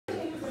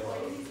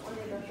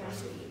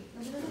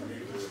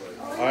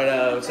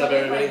What's up,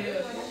 everybody?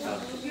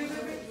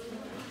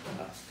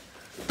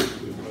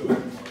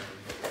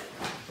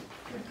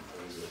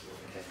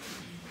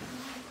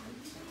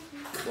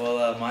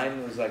 Well,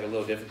 mine was like a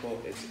little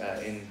difficult. It's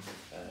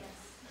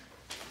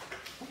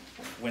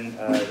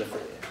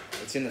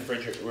it's in the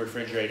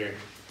refrigerator.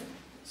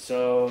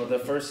 So the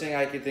first thing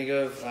I could think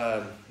of,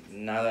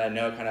 now that I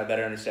know kind of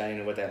better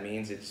understanding of what that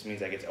means, it just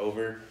means like it's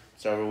over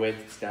with,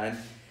 it's done.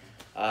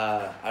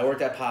 I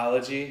worked at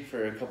Biology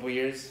for a couple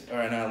years,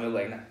 or no,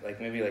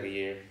 maybe like a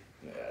year,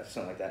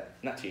 something like that,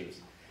 not 2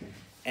 years.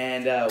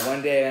 And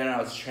one day when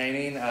I was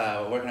training,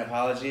 working at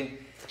Biology,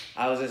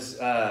 I was just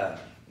trying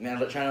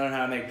to learn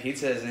how to make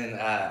pizzas, and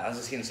I was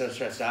just getting so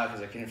stressed out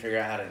because I couldn't figure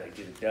out how to like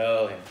do the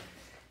dough, and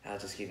I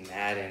was just getting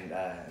mad,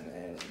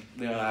 and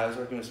you know, I was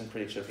working with some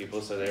pretty chill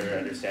people, so they were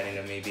understanding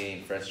of me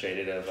being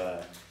frustrated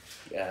of,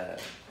 you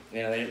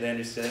know, they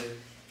understood.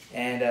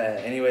 And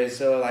anyways,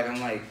 so like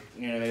I'm like,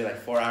 you know, maybe like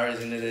 4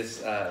 hours into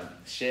this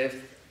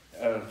shift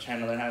of trying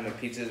to learn how to make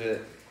pizzas with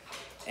it,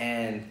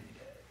 and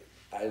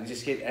I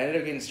ended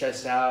up getting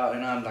stressed out,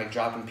 and I'm like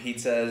dropping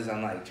pizzas.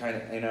 I'm like trying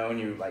to, you know, when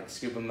you like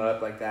scoop them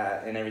up like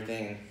that and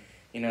everything. And,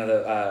 you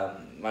know,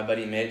 my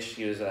buddy Mitch,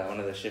 he was one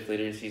of the shift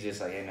leaders. He's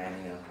just like, hey man,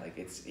 you know, like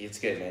it's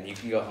good, man. You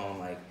can go home,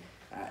 like,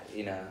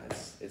 you know,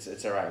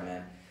 it's all right,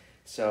 man.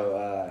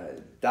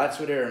 So that's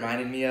what it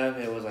reminded me of.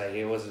 It was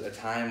a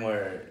time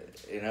where,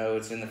 you know,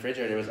 it's in the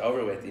refrigerator. It was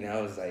over with, you know.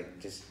 It was like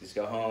just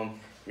go home,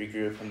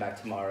 regroup, come back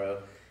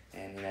tomorrow,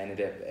 and you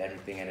know,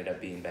 everything ended up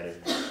being better.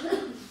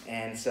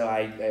 And so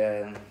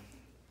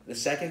the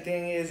second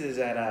thing is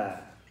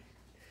that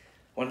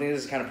one thing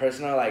that's kind of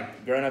personal,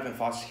 like growing up in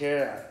foster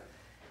care,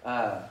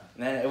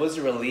 man, it was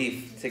a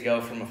relief to go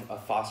from a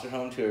foster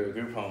home to a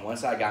group home.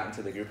 Once I got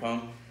into the group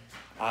home,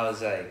 I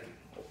was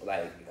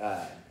like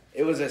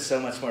it was just so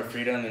much more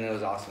freedom, and it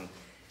was awesome.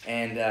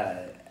 And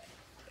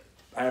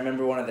I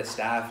remember one of the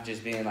staff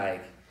just being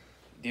like,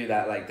 do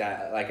that like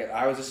that. Like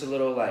I was just a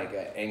little like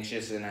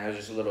anxious, and I was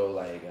just a little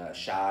like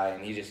shy,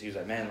 and he was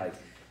like, man, like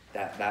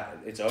that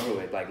it's over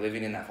with. Like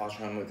living in that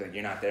foster home with like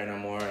you're not there no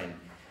more. And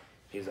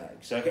he's like,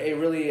 so it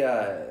really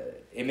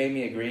it made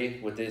me agree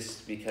with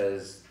this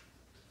because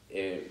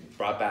it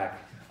brought back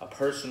a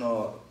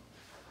personal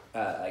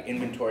like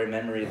inventory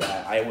memory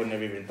that I wouldn't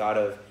have even thought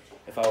of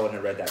if I wouldn't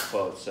have read that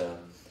quote. So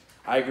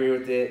I agree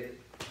with it.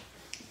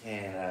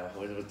 And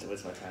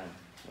what's my time?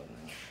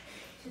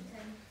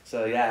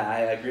 So yeah, I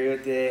agree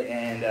with it,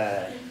 and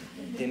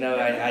you know,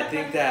 I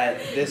think that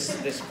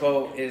this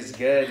quote is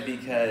good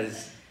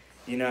because,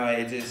 you know,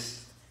 it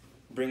just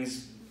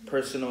brings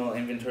personal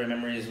inventory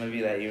memories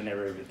maybe that you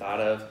never even thought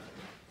of.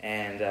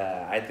 And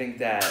I think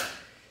that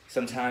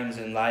sometimes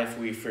in life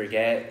we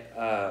forget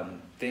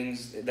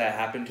things that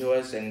happen to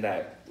us, and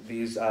that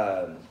these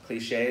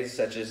cliches,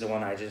 such as the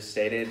one I just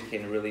stated,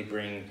 can really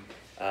bring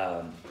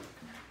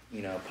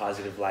you know,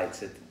 positive light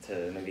to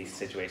maybe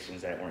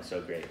situations that weren't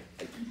so great.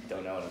 I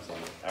don't know what I'm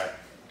saying. All right.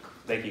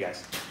 Thank you,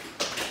 guys.